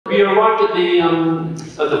you arrived at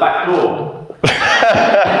the back door.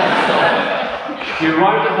 You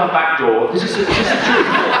arrived at her back door. This is the truth.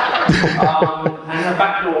 And her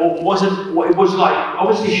back door wasn't what it was like.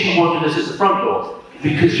 Obviously, she wanted us at the front door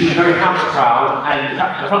because she was very house proud, and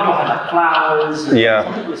the front door had like flowers. And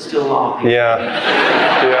it was still laughing.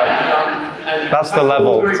 And that's the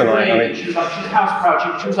level tonight. I mean. She was house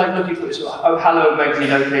proud. She was like looking for this. Oh, hello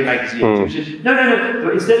magazine, okay magazine. She was just, no.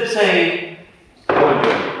 But instead of saying,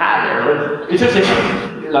 hello, instead of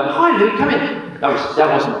saying, like, hi Louis, come in. That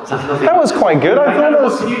was quite good. I thought it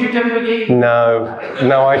was. Can you do Debbie McGee?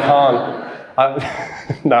 No, I can't.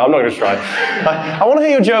 No, I'm not going to try. I want to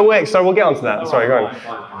hear your Joe Wick, so we'll get onto that. Sorry, go on.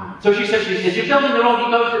 Fine. So she said, you're filming the wrong,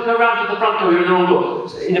 you go round to the front door, you're in the wrong door.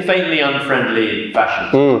 In a faintly unfriendly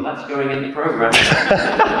fashion. That's going in the programme.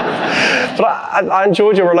 But I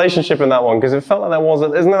enjoyed your relationship in that one, because it felt like there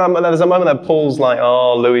wasn't, there's a moment that Paul's like,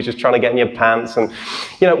 oh, Louis just trying to get in your pants. And,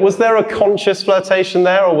 was there a conscious flirtation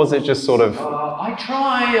there, or was it just sort of... I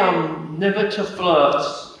try never to flirt,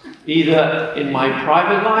 either in my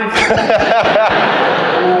private life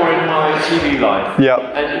or in my TV life.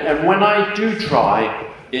 And when I do try,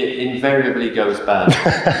 it invariably goes bad.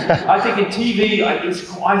 I think in TV, I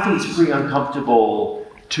think it's pretty uncomfortable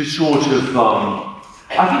to sort of.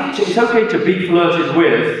 I think it's okay to be flirted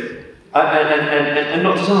with, and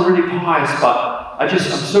not to sound really pious, but I'm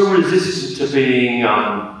so resistant to being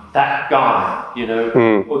that guy,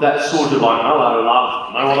 or that sort of like, hello,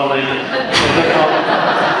 love, know what I mean?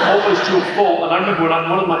 Almost to a fault. And I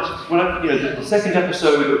remember the second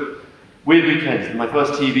episode of Weird Weekends, my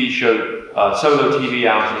first TV show, solo TV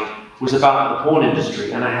outing, was about the porn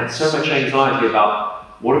industry, and I had so much anxiety about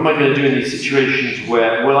what am I going to do in these situations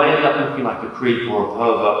where, will I end up looking like a creep or a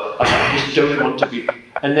pervert? Like, I just don't want to be.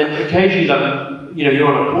 And then occasionally, you're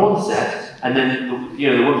on a porn set, and then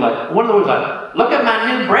the woman's like, one of the women's like, look at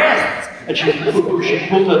my new breasts, and she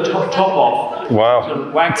pulled her top off.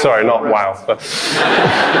 Wow. Sorry, not wow. But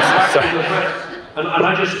And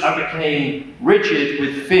I became rigid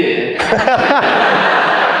with fear.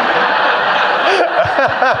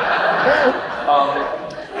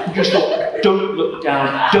 Just don't look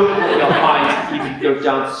down, don't let your eyes even go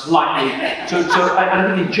down slightly. So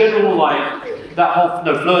I think in general, like, that whole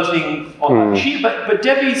flirting on but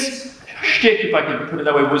Debbie's shtick, if I can put it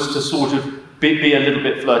that way, was to sort of be a little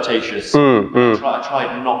bit flirtatious. I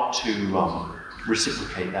tried not to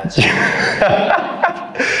reciprocate that.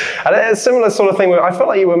 And a similar sort of thing. I felt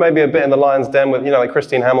like you were maybe a bit in the lion's den with, like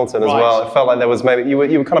Christine Hamilton as well. It felt like there was maybe you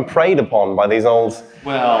were kind of preyed upon by these old.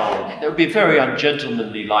 Well, it would be very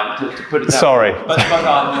ungentlemanly, like to put it that Sorry. way. But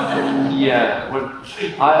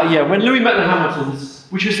when Louis met the Hamiltons,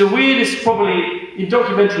 which is the weirdest, probably in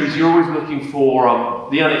documentaries, you're always looking for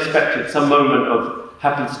the unexpected, some moment of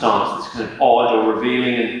happenstance that's kind of odd or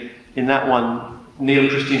revealing. And in that one, Neil and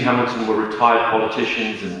Christine Hamilton were retired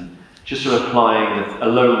politicians and just sort of plying a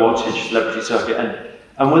low wattage celebrity circuit. And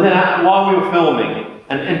while we were filming,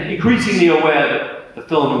 and increasingly aware that the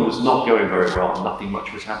filming was not going very well, nothing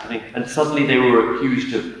much was happening, and suddenly they were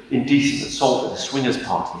accused of indecent assault at a swingers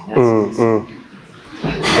party.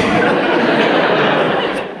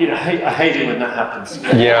 I hate it when that happens.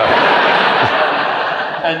 Yeah.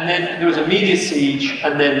 And then there was a media siege,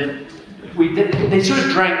 and then they sort of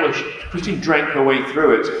drank, Christine drank her way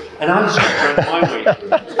through it, and I sort of drank my way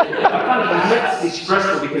through it. I found it immensely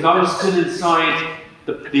stressful because I was still inside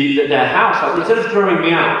their house. Like, instead of throwing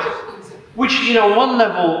me out, which, on one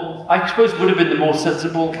level, I suppose would have been the more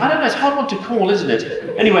sensible. I don't know, it's a hard one to call, isn't it?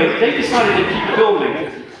 Anyway, they decided to keep filming.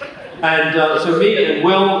 And so me and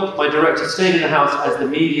Will, my director, stayed in the house as the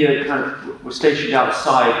media kind of were stationed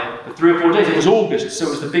outside for 3 or 4 days. It was August, so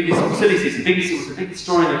it was the biggest, silly season, it was the biggest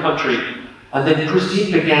story in the country. And then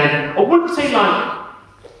Christine began, I wouldn't say like,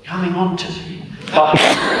 coming on to me, but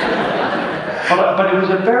it was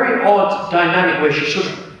a very odd dynamic where she sort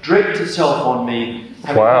of draped herself on me.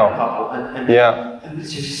 Wow. Couple, and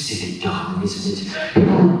it's just silly, darling, isn't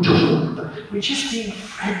it? But we're just being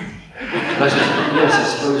friendly. And I said, yes, I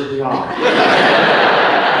suppose we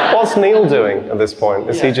are. What's Neil doing at this point?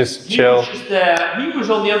 Is he just chill? He was just there. He was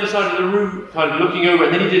on the other side of the room, kind of looking over,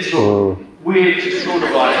 and then he did sort of weird, sort of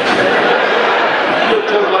like, looked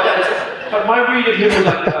over like that. But my read of him was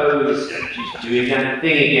like, oh, she's doing that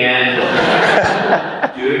thing again.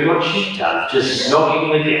 Doing what she does, just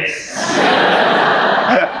snogging the guests.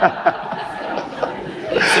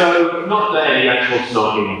 So, not that any actual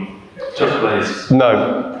snogging took place.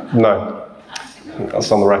 No.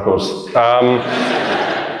 That's on the records.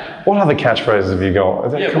 What other catchphrases have you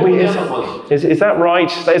got? Is that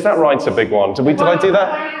right? Is that right's a big one? Did I do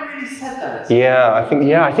that? I really said that. Yeah,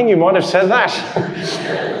 I think you might have said that.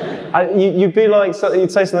 You'd be like,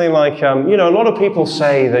 you'd say something like, you know, a lot of people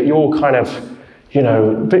say that you're kind of, you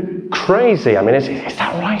know, a bit crazy. I mean, is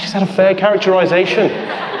that right? Is that a fair characterization?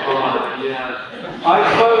 Yeah. I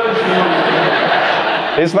suppose.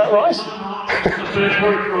 Is that right?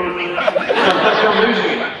 I'm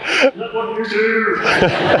losing it. That's what you do.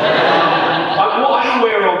 What I'm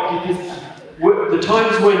aware of is the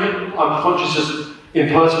times when I'm conscious of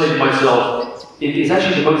impersonating myself, it is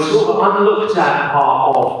actually the most sort of unlooked at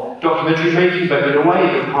part of documentary making, but in a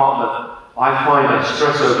way the part that I find I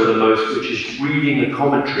stress over the most, which is reading the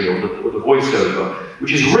commentary or the voiceover,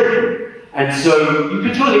 which is written. And so you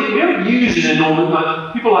can tell we don't use an enormous,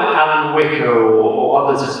 like people like Alan Wicker or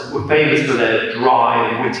others were famous for their dry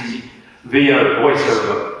and witty VO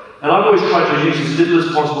voiceover. And I've always tried to use as little as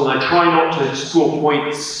possible, and I try not to score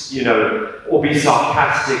points, you know, or be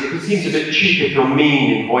sarcastic. It seems a bit cheap if you're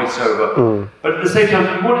mean in voiceover. But at the same time,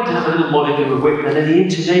 you want it to have a little modicum of wit, and then the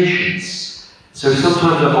intonations. So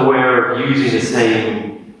sometimes I'm aware of using the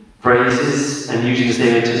same phrases and using the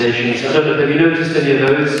same intonations. I don't know, have you noticed any of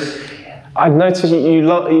those? I've noticed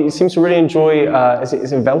you seem to really enjoy, is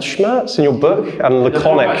it Weltschmerz in your book? And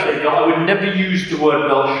laconic. I would never use the word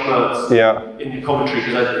Weltschmerz in the commentary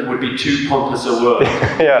because it would be too pompous a word.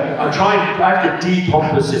 Yeah. I have to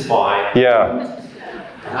de-pompousify. Yeah.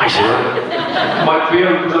 My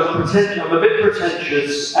VO, because I'm a bit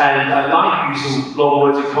pretentious and I like using long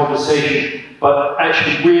words in conversation, but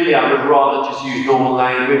actually really I would rather just use normal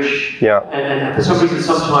language. Yeah. And for some reason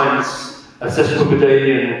sometimes a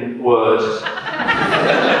sesquipedalian word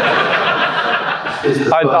is the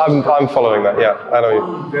I'm following that, yeah. I know.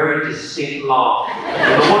 One very distinct laugh.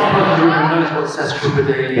 The one person who knows what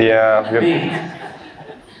sesquipedalian means.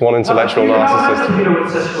 One intellectual narcissist. How do you know what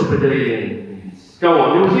sesquipedalian means? Go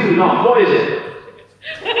on, you laugh. What is it?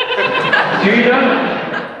 Do you know?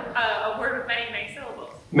 A word with many syllables.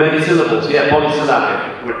 Many syllables, yeah.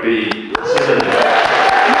 Polysyllabic would be synonym.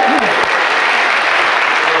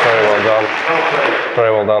 Very well done. Okay.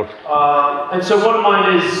 Very well done. And so one of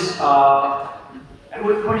mine is, what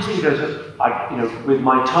do you think it goes? You know, with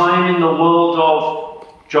my time in the world of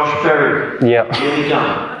Josh Berry, nearly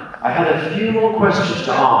done. I had a few more questions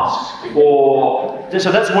to ask.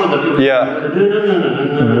 So that's one of them. Yeah.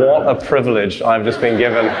 What a privilege I've just been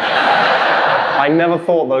given. I never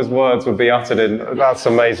thought those words would be uttered in. That's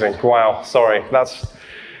amazing. Wow. Sorry.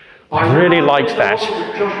 I really liked that.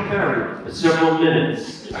 Josh Berry for several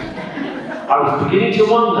minutes. I was beginning to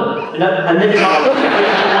wonder, and then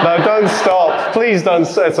no, don't stop. Please don't.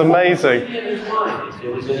 It's amazing. In his mind, if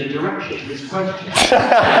there was any direction to this question.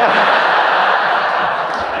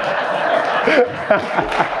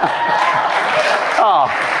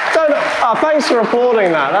 Thanks for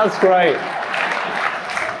applauding that. That's great.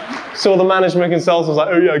 So the management consultant was like,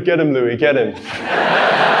 "Oh yeah, get him, Louis, get him."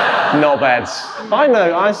 Knobheads. I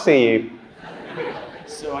know, I see you.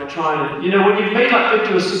 So I try and, you know, when you've made like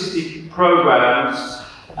 50 or 60 programs,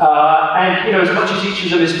 and, you know, as much as each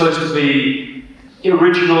of them is supposed to be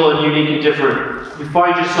original and unique and different, you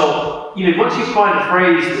find yourself, you know, once you find a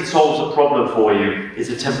phrase that solves a problem for you, it's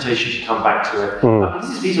a temptation to come back to it.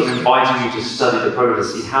 This is me sort of inviting you to study the program to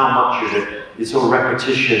see how much of it is sort of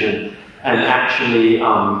repetition and actually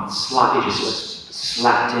slightly just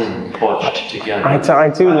slapped in, bodged together. I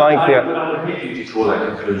do like I would hate you to draw that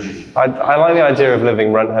conclusion. I like the idea of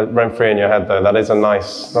living rent-free in your head, though. That's a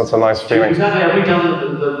nice feeling. Exactly. Have we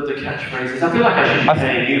done the catchphrases? I feel like I should be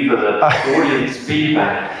paying you for the audience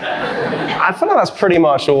feedback. I feel like that's pretty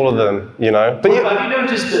much all of them, you know. But have you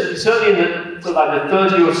noticed that certainly in the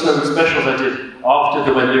 30 or so specials I did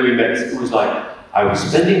after when Louis met, it was like, I was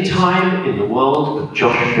spending time in the world of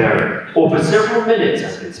Josh Berry. Or for several minutes,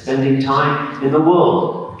 I've been spending time in the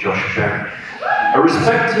world of Josh Berry. A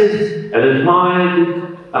respected and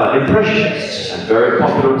admired impressionist and very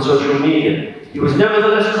popular on social media. He was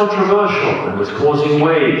nevertheless controversial and was causing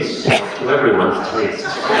waves to everyone's taste.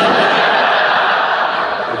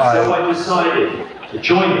 And so I decided to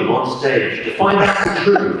join him on stage to find out the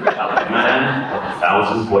truth about the man of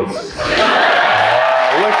 1,000 voices.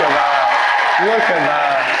 Wow, look at that. Look at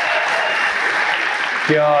that.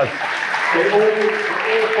 God. They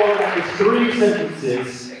all follow up with 3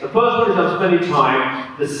 sentences. The first one is I'm spending time.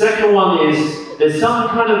 The second one is there's some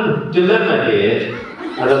kind of dilemma here.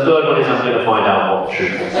 And the third one is I'm going to find out what the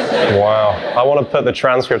truth is. Wow. I want to put the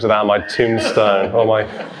transcript of that on my tombstone.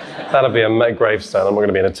 That'll be a gravestone. I'm not going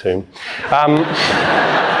to be in a tomb.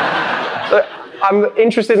 I'm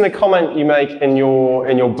interested in the comment you make in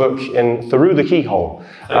your book in Through the Keyhole.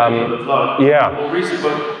 Yeah. More recent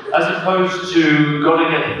book, as opposed to Gotta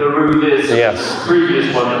Get Through This, yes.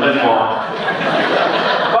 Previous one, the memoir.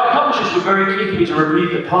 By publishers publishers were very keen for me to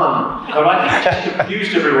repeat the pun, but I think it just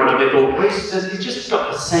confused everyone, and they thought, wait, he's just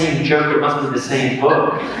got the same joke, it must be the same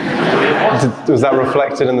book. Was that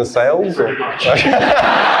reflected in the sales? Pretty much.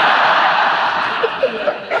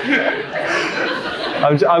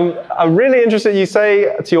 I'm really interested, you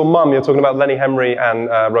say to your mum, you're talking about Lenny Henry and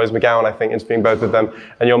Rose McGowan, I think, interviewing both of them,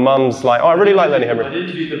 and your mum's like, oh, I really like Lenny Henry. I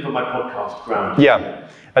interviewed them for my podcast, Ground. Yeah,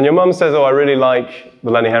 and your mum says, oh, I really like the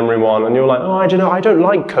Lenny Henry one, and you're like, oh, I don't know, I don't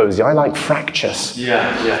like Cozy, I like Fractious. Yeah.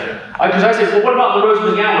 Because I said, well, what about the Rose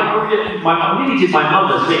McGowan? I really did my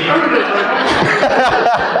mother's thing.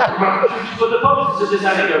 But the problem is this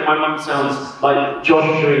anecdote, my mum sounds like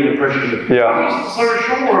Josh doing an impression of me. Yeah. I'm so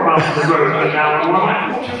sure about the Rose McGowan.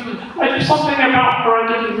 I did something about her I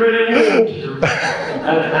didn't really know.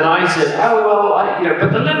 And I said, oh, well,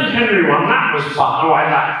 but the Lenny Henry one, that was fun. Oh, I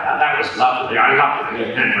liked that. That was lovely. I loved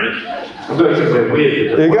Lenny Henry. I'm going to be weird.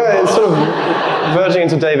 It's sort of verging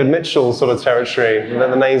into David Mitchell sort of territory,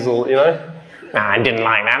 the nasal, you know? I didn't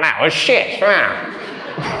like that, that was shit. And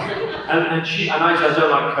I said, I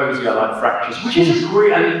don't like Cozy, I like Fractious, which is a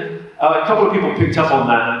great, a couple of people picked up on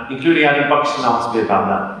that, including Adam Buxton asked me about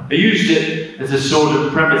that. They used it as a sort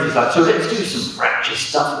of premise, it's like, so let's do some Fractious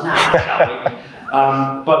stuff now, shall we?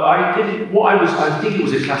 But I think it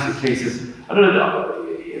was a classic case of, I don't know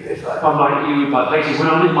if I'm like you, but basically when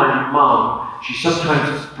I'm with my mum, she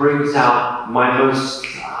sometimes brings out my most,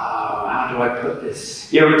 how do I put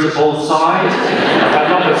this, irritable side. I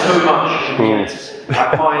love her so much, and yet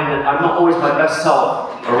I find that I'm not always my best self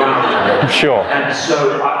around her. Sure. And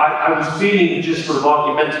so I was feeling just sort of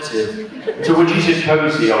argumentative. So when she said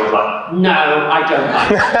Cozy, I was like, no, I don't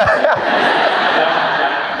like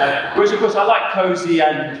it. Whereas of course I like Cozy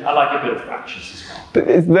and I like a bit of Fractious as well. But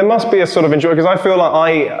there must be a sort of enjoy, because I feel like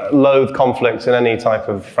I loathe conflict in any type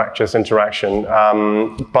of fractious interaction.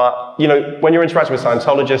 But when you're interacting with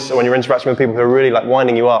Scientologists or when you're interacting with people who are really like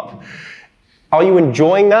winding you up, are you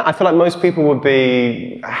enjoying that? I feel like most people would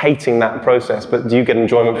be hating that process, but do you get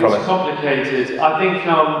enjoyment from it? It's complicated. I think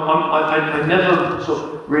I never sort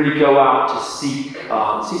of really go out to seek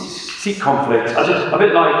conflict. A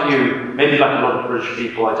bit like you, maybe like a lot of British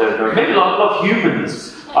people, I don't know. Maybe like a lot of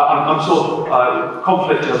humans. I'm sort of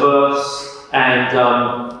conflict averse, and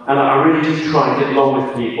I really do try and get along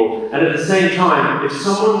with people. And at the same time, if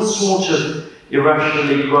someone's sort of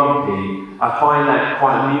irrationally grumpy, I find that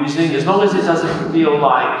quite amusing, as long as it doesn't feel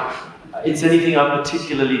like it's anything I've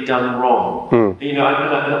particularly done wrong.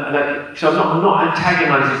 So I'm not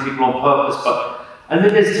antagonizing people on purpose, and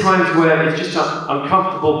then there's times where it's just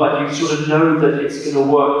uncomfortable, but you sort of know that it's going to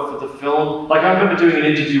work for the film. Like I remember doing an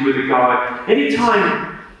interview with a guy.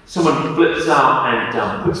 Anytime someone flips out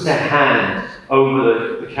and puts their hand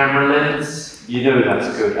over the camera lens, you know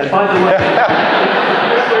that's good. And by the way,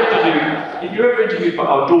 if you're ever interviewed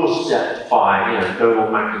or doorstepped by Donald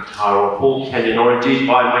McIntyre or Paul Kenyon, or indeed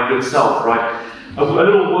by my good self, right? A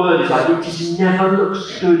little word is like, it just never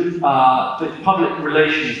looks good for public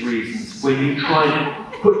relations reasons when you try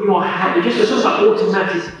and put your hand, it's just sort of like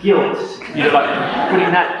automatic guilt, like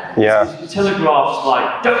putting that telegraphs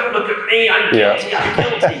like, don't look at me, I'm guilty, I'm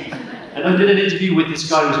guilty. And I did an interview with this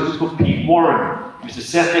guy who was called Pete Warren, who's a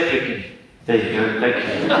South African. There you go, thank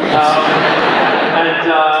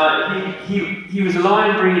you. He was a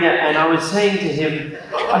lion breeder, and I was saying to him,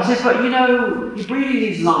 I said, but you're breeding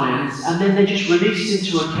these lions, and then they're just released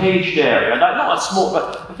into a caged area, like not a small,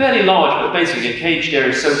 but a fairly large, but basically a caged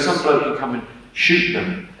area, so some bloke can come and shoot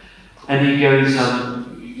them. And he goes,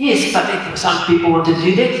 yes, but if some people want to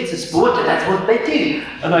do that, it's a sport, and that's what they do.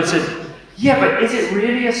 And I said, yeah, but is it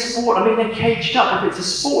really a sport? I mean, they're caged up. If it's a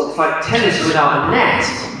sport, it's like tennis without a net.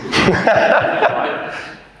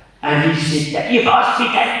 And he said, you've asked me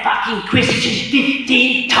that fucking question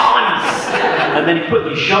 15 times. And then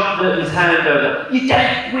he shoved his hand over. You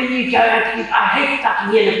don't, when you go out, I hate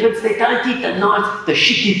fucking elephants, they don't eat the the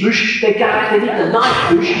shitty bush, they go out and eat the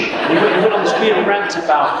nice bush. And he went on this real rant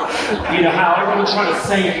about, how everyone's trying to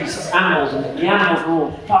save these animals, and the animals are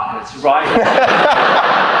all fuckers, right?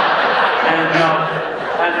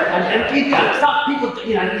 And some people,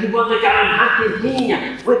 you want to go and hunt in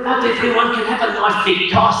here. Well, not everyone can have a nice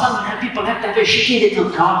big car. Some people have to have a shitty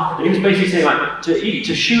little car. And he was basically saying, like,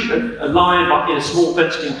 to shoot a lion in a small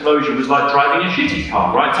fenced enclosure was like driving a shitty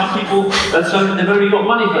car, right? Some people, they've only got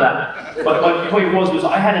money for that. But my point was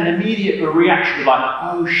I had an immediate reaction of like,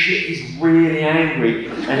 oh shit, he's really angry,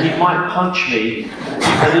 and he might punch me.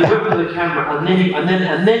 And then went to the camera, and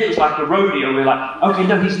then it was like a rodeo. We're like, okay,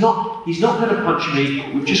 no, he's not going to punch me.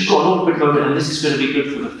 We've just got an awkward moment, and this is going to be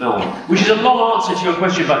good for the film. Which is a long answer to your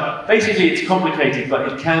question, but basically it's complicated,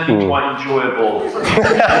 but it can be quite enjoyable.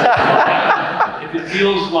 If It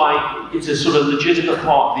feels like it's a sort of legitimate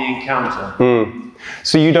part of the encounter.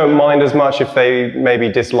 So you don't mind as much if they maybe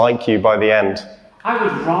dislike you by the end? I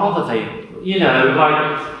would rather they,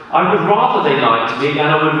 I would rather they liked me, and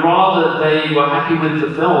I would rather they were happy with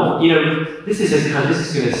the film. This is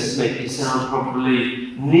going to make me sound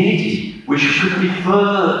probably needy, which could be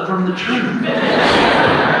further from the truth.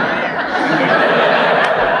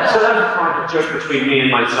 So that's a private joke between me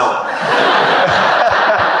and myself.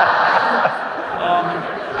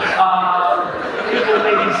 It will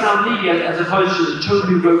make me sound needy as opposed to the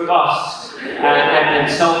totally robust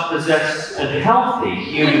and self-possessed and healthy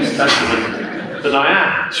human specimen that I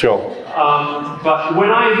am. Sure. But when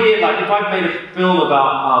I hear, like, if I've made a film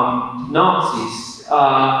about Nazis,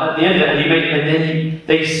 at the end of it, and then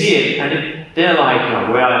they see it, and they're like,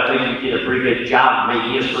 oh, well, I think you did a pretty good job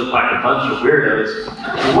making us look like a bunch of weirdos.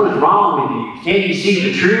 Well, what is wrong with you? Can't you see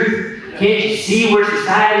the truth? Can't you see where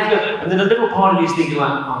society's going? And then a little part of you's thinking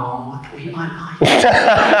like, oh, what do we like? I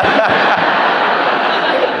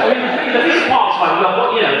mean, the big part's like, well,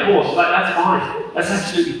 of course, that's fine. That's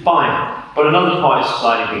absolutely fine. But another part is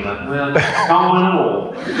slightly like, well, can't win them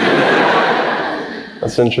all.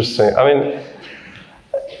 That's interesting. I mean,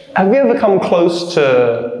 have you ever come close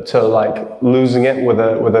to like losing it with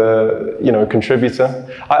a contributor?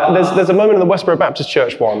 There's a moment in the Westboro Baptist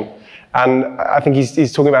Church one, and I think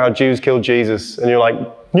he's talking about how Jews killed Jesus, and you're like,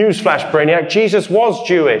 newsflash, Brainiac, Jesus was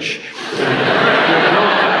Jewish. Did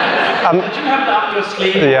you have that up your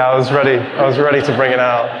sleeve? Yeah, I was ready to bring it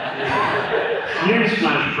out.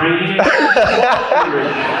 Newsflash, Brainiac.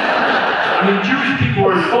 I mean, Jewish people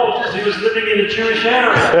were involved because he was living in a Jewish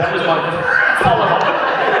area. That was my follow-up.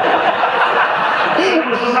 It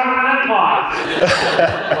was the Roman Empire.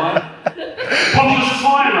 Pontius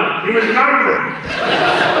Pilate, he was Roman.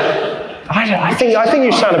 I think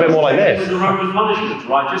you sound a bit more like this. The Roman punishment,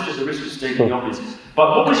 right? Just as a risk of stating the obvious.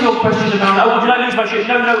 But what was your question about? Oh, did I lose my shit?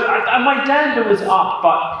 No. My dander was up,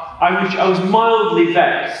 but I was mildly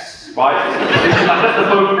vexed. Right? That's the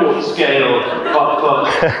Beaufort scale,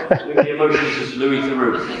 but with the emotions of Louis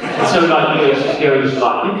Theroux. And so it goes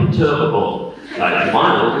like imperturbable, like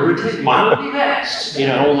mildly vexed,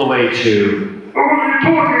 all the way to, what are you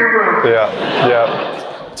talking about?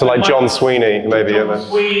 Yeah. To like John Sweeney, maybe. John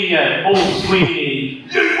Sweeney, Paul Sweeney.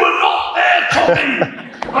 You were not there, Tommy!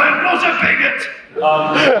 I'm not a bigot!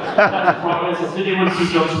 Did anyone see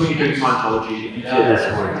John Sweeney doing Scientology? If you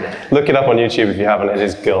did, look it up on YouTube if you haven't, it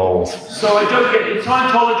is gold. So I don't get it.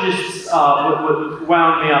 Scientologists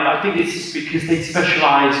wound me up. I think it's because they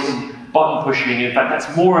specialize in button pushing. In fact,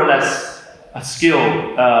 that's more or less a skill.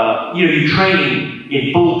 You train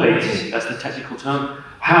in bull baiting, that's the technical term.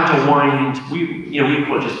 How to wind, we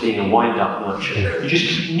call it just being a wind-up merchant. You just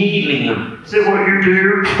keep needling them. Is that what you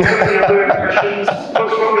do? Any other impressions?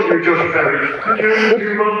 What's wrong with you, Josh Berry? Can you do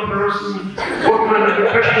one person? What kind of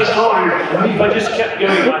professionals are you? And if I just kept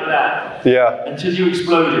going like that, until you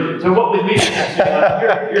exploded. So what with me,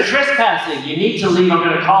 you're trespassing. You need to leave. I'm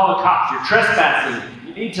going to call the cops. You're trespassing.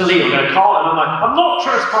 You need to leave. I'm going to call it. And I'm like, I'm not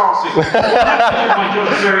trespassing. My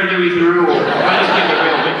Josh Berry, Louis Theroux.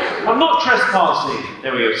 I'm not trespassing.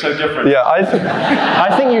 There we go. So different. Yeah, I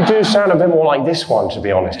think you do sound a bit more like this one, to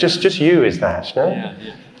be honest. Just you is that, no? Yeah.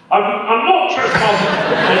 I'm not trespassing.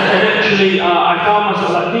 And actually, I found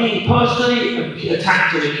myself like being personally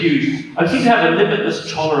attacked and accused. I seem to have a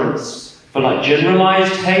limitless tolerance for like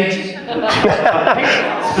generalized hate. Hate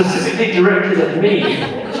specifically directed at me,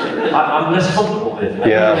 I'm less comfortable with.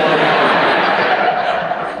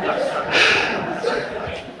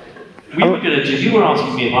 You were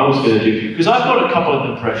asking me if I was going to do, because I've got a couple of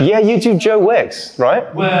impressions. Yeah, you do Joe Wicks,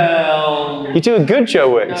 right? Well... You do a good Joe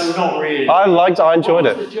Wicks. No, not really. I enjoyed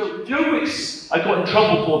it. Joe Wicks, I got in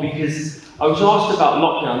trouble for because I was asked about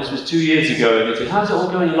lockdown. This was 2 years ago, and they said, how's it all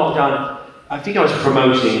going in lockdown? I think I was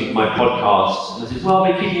promoting my podcast. And I said, well,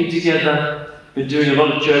 I've been keeping it together. Been doing a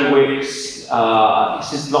lot of Joe Wicks.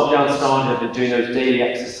 Since lockdown started, I've been doing those daily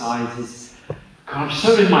exercises. God, I'm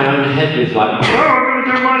so in my own head with like, oh, I'm going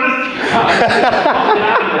to do my list.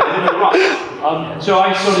 So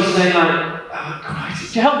I started saying like, oh,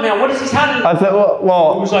 Christ, help me out, what is this happening? I thought,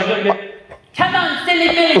 well... It was like, come on, silly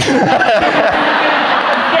Billy.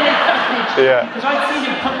 Yeah. Because I'd seen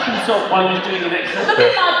him punch himself while he was doing an exercise. Look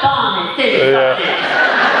at my barn, silly Yeah.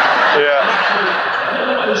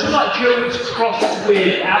 It was sort of like Joe Wicks crossed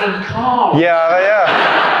with Alan Carr.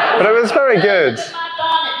 Yeah. But it was very good.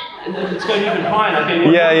 And then it's going even higher. Okay,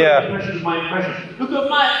 my impression. Look at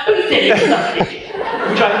my silly sausage.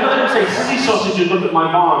 Which I heard him say, silly sausage, and look at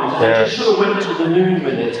my barn. And I just sort of went to the moon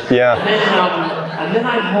with it. Yeah. And then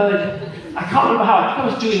I heard, I can't remember how, I think I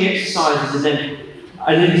was doing exercises, and then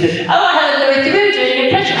And then he said, oh, I heard Louis Theroux doing an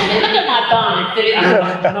impression of me. Look at my barn.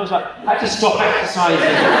 And I was like, I had to stop exercising.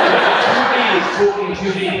 2 years talking to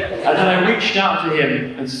me. And then I reached out to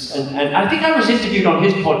him. And I think I was interviewed on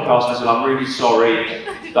his podcast. I said, I'm really sorry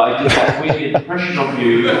that I did that weird impression of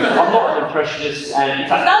you. I'm not an impressionist. And he's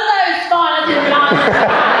like, no, it's fine. I didn't like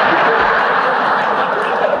it.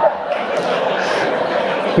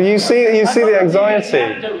 But you see the anxiety.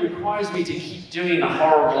 It requires me to keep doing a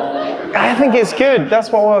horrible. I think it's good. That's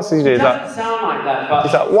what else you do. It doesn't sound like that, but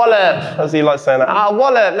he's like, wallop, as he likes saying that. Ah,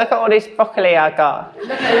 wallop, look at all this broccoli I got.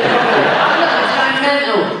 Look at it, it's going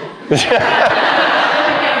mental.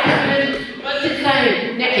 What's his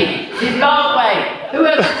name? Nicky. Zimbabwe. Who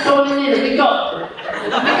else is calling in? We got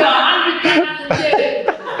 100,000 tickets.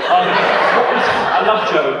 I love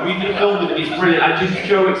Joe. We did a film with him. He's brilliant. I do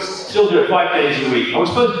Joe. Still do it 5 days a week. I was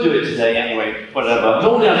supposed to do it today anyway. Whatever.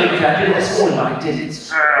 Normally I think I did it this morning, but I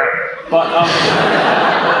didn't. But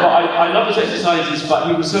I love his exercises. But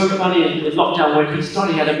he was so funny in lockdown when he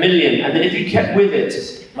started. He had 1 million, and then if he kept with it,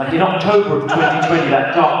 like in October of 2020,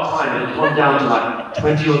 that dark time, it had gone down to like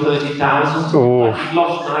 20 or 30,000. Like he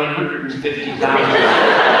lost 950,000.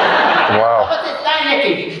 Wow. What's it say,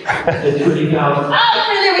 Nicky? 20,000. Oh,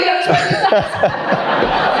 really? We got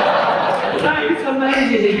 20,000. It's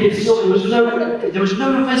amazing. There was no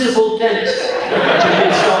visible dent to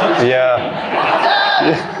his size. Yeah.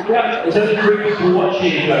 There's only 3 people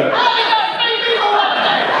watching.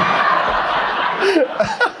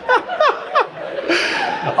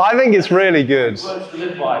 I think it's really good. Words to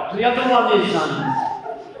live by. The other one is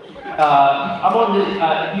I'm on the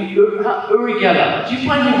Uri Geller. Do you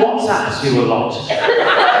find he WhatsApps you a lot?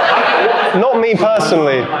 Not me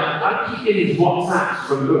personally. I keep getting WhatsApps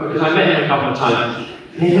from Uri because I met him a couple of times.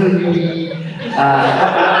 Hello, Uri.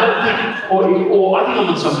 Or I think I'm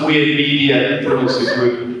on some weird media influencer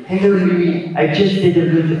group. Hello, Louis. I just did a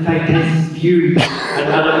bit of Tyson Fury. And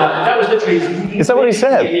I'm like, that was literally. Is that what he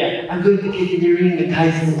said? Yeah. I'm going to get in the ring with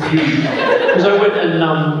Tyson Fury. Because I went and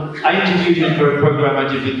I interviewed him for a program I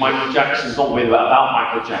did with Michael Jackson, not with about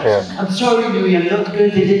Michael Jackson. Yeah. I'm sorry, Louis. I'm not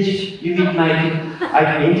going to let you meet Michael. I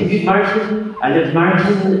interviewed Martin. I let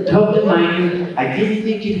Martin talk to Michael. I didn't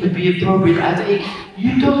think it would be appropriate. I think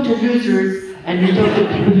you talk to losers. And you talk to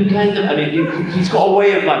people who kind of, I mean, he's got a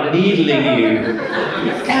way of like needling you.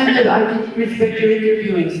 It's kind of, I didn't respect your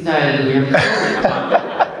interviewing style, Louis. I'm sorry.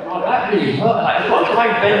 Well, that really hurt. I've got to buy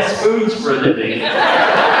Ben spoons for a living.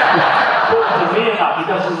 Talking to me about he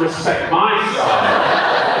doesn't respect my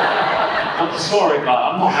style. I'm sorry, but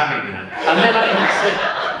I'm not having that. And then I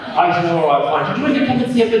said, all right, fine. Do you want to come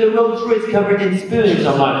and see it with a Rolls Royce covered in spoons?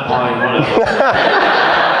 I'm like, fine,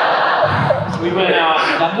 whatever. We went out,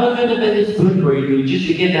 I'm not going to bet this spoon for you, just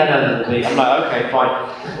to get that out of the way. I'm like, okay, fine.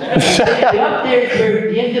 Up there is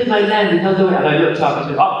where the end of my land, another way. And I looked up and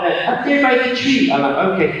said, up there by the tree. I'm like,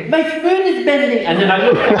 okay, my spoon is bending. And then I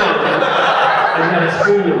looked down and had a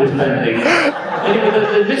spoon that was bending. And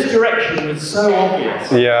the misdirection was so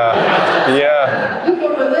obvious. Yeah, yeah. Look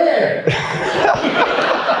over there.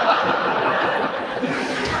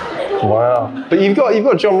 Wow. But you've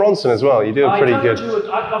got John Ronson as well. You do a pretty good.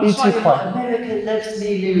 I'm sorry, but America loves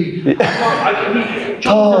me, Louis.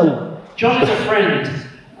 John is a friend.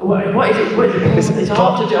 What is it? It's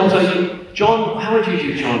hard to do. Also, John, how would you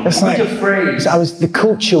do, John? It's like, a phrase. I was the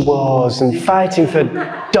culture wars and fighting for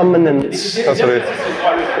dominance. That's what it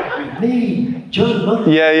is. Me, John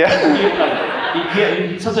Ronson. Yeah.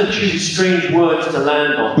 He sometimes chooses strange words to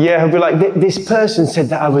land on. Yeah, he'll be like, this person said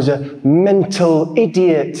that I was a mental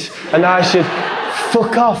idiot and I should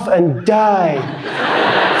fuck off and die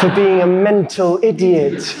for being a mental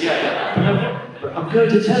idiot. Yeah. I'm going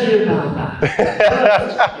to tell you about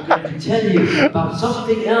that. I'm going to tell you about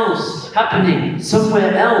something else happening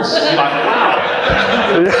somewhere else. You're like, wow.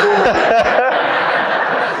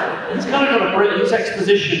 It's kind of got a brilliant, his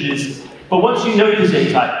exposition is, but once you notice it,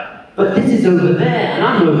 it's like, but this is over there, and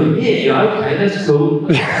I'm over here. Okay, that's cool.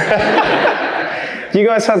 You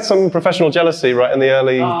guys had some professional jealousy right in the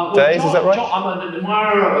early days, is that right? I'm an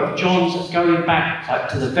admirer of John's going back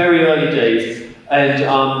to the very early days. And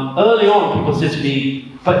early on, people said to me,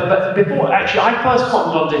 but before, actually, I first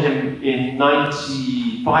cottoned onto him in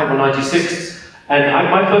 95 or 96. And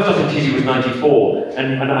my first off in TV was 94.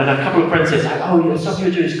 And a couple of friends said, oh, the stuff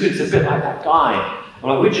you're doing is good. It's a bit like that guy. I'm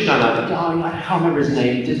like, which guy? I can't remember his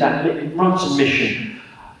name. He did that Ronson mission.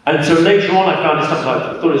 And so later on, I found his stuff.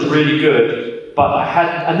 I thought it was really good. But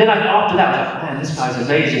after that, I was like, man, this guy's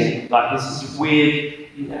amazing. Like, this is weird.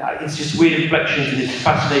 It's just weird reflections and his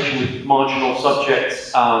fascination with marginal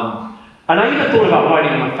subjects. And And I even thought about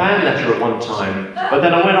writing him a fan letter at one time, but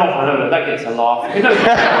then I went off, I know that gets a laugh. You know,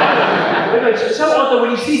 it's so odd that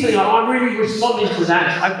when you see something like, I'm really responding to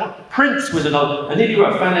that. Prince was another, I nearly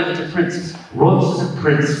wrote a fan letter to Prince. Rods and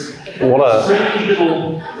Prince. What a strange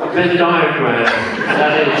little Venn diagram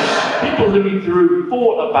that is people Louis Theroux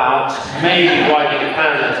thought about maybe writing a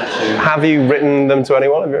fan letter to. Have you written them to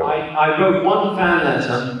anyone? Have you? I wrote one fan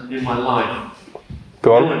letter in my life.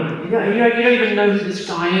 Go on. You don't even know who this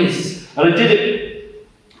guy is. And I did it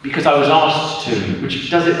because I was asked to, which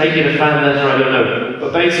does it make it a fan letter, I don't know.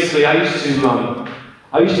 But basically I used to love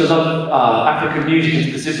African music and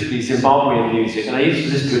specifically Zimbabwean music, and I used to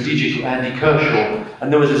listen to a DJ called Andy Kershaw,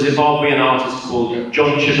 and there was a Zimbabwean artist called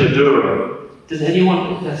John Chibadura. Does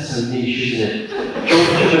anyone, that's so niche, isn't it? John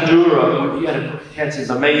Chibadura, he had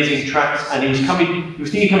some amazing tracks, and he was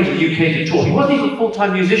thinking of coming to the UK to tour. He wasn't even a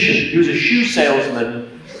full-time musician, he was a shoe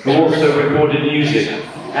salesman who also recorded music.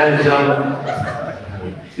 And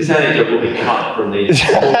this anecdote will be cut from the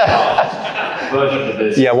podcast version of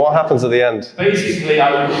this. Yeah, what happens at the end? Basically,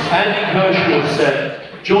 Andy Kershaw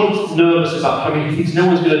said, John's nervous about coming, he thinks no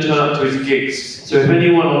one's going to turn up to his gigs. So if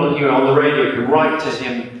anyone on the radio can write to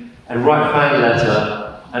him and write a fan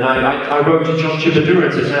letter, and I wrote to John Chibadura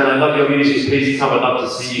and said, man, I love your music, please come, I'd love to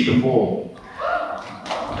see you perform.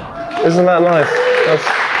 Isn't that nice?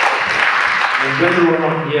 And whether or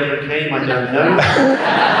not he ever came, I don't know. I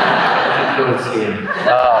didn't go and see him.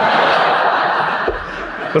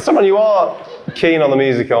 But someone you are keen on the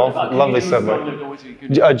music of, lovely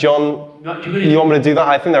segue. John, you want me to do that?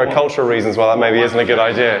 I think there are cultural reasons why that maybe isn't a good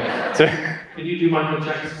idea. Can you do Michael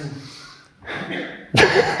Jackson?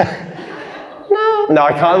 No,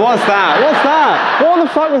 I can't. What's that? What's that? What the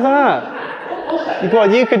fuck was that? Well,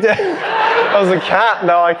 you could do. That was a cat.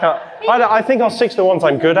 No, I can't. I think I'll stick to the ones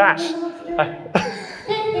I'm good at.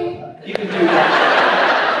 You can do that.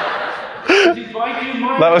 If I do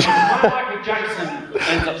my Michael Jackson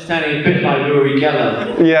ends up standing a bit like Uri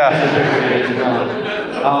Geller. Yeah.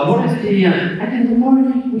 What is the... and in the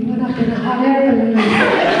morning, we went up in a hot air balloon.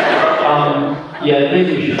 Yeah,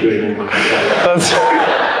 maybe we should do it in Michael Jackson.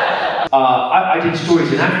 I did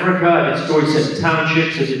stories in Africa, I did stories set in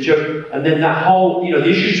townships as a joke, and then that whole, the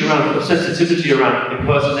issues around the sensitivity around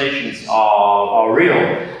impersonations are real.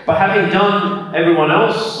 But having done everyone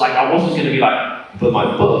else, I wasn't going to be like, for my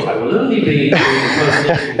book, I will only be doing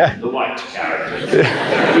impersonating the white character,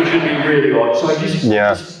 which would be really odd. So I just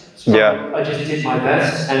did my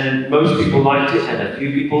best, and most people liked it, and a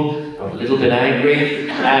few people got a little bit angry,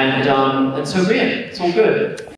 and so be it. It's all good.